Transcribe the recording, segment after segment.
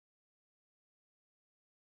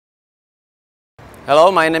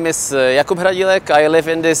Hello, my name is Jakub Hradilek. I live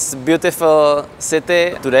in this beautiful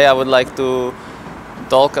city. Today I would like to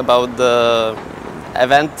talk about the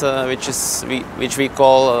event which we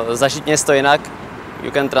call Zažit, město, jinak.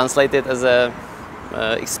 You can translate it as a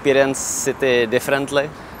experience city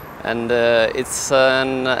differently. And it's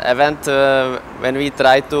an event when we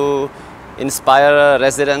try to inspire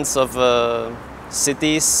residents of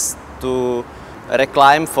cities to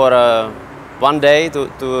reclaim for one day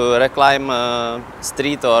to reclaim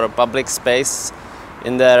street or public space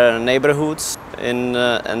in their neighborhoods and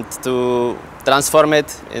to transform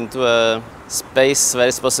it into a space where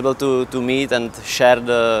it's possible to meet and share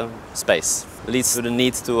the space. Leads to the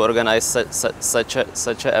need to organize such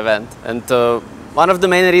an event. And one of the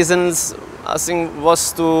main reasons, I think,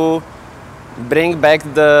 was to bring back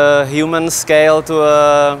the human scale to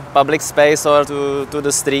a public space or to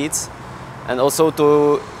the streets, and also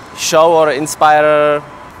to show or inspire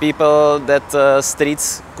people that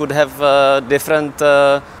streets could have different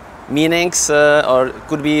meanings or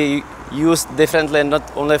could be used differently, not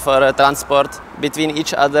only for transport between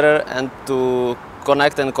each other, and to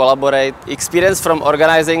connect and collaborate. Experience from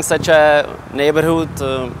organizing such a neighborhood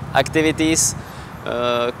activities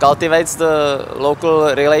cultivates the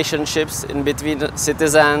local relationships in between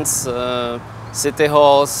citizens, city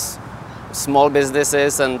halls, small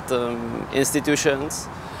businesses and institutions,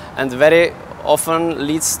 and very often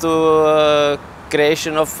leads to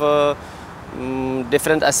creation of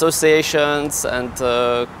different associations and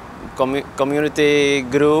community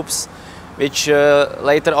groups, which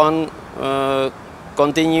later on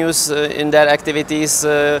continues in their activities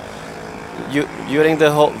during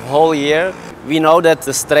the whole year. We know that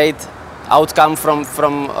the straight outcome from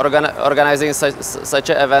organizing such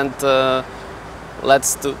an event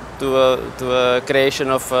leads to a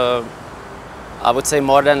creation of I would say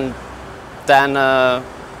more than 10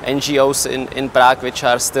 NGOs in Prague, which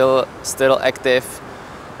are still active,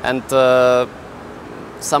 and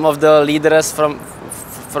some of the leaders from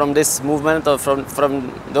this movement or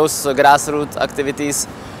from those grassroots activities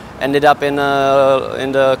ended up in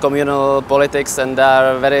the communal politics, and they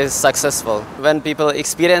are very successful. When people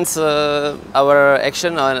experience our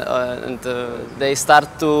action and they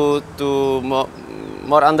start to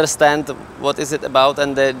more understand what is it about,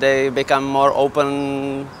 and they become more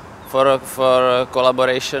open for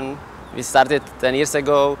collaboration. We started 10 years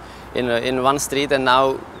ago in one street, and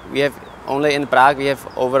now we have only in Prague we have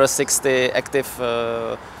over 60 active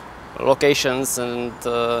locations, and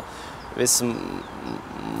with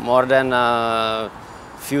more than a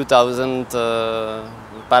few thousand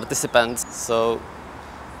participants. So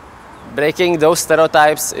breaking those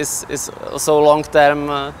stereotypes is also a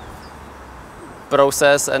long-term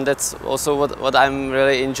process, and that's also what I'm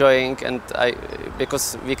really enjoying, and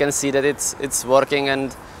because we can see that it's working,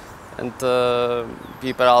 and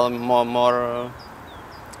people are more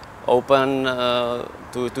open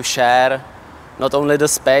to share not only the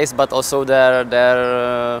space but also their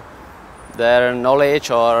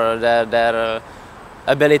knowledge or their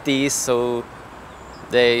abilities. So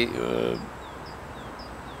they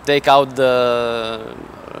take out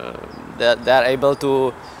they're able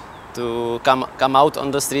to come out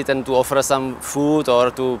on the street and to offer some food or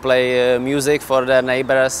to play music for their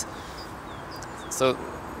neighbors. So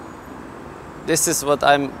this is what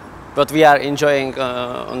we are enjoying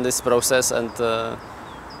on this process, and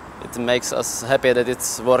it makes us happy that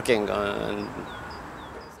it's working.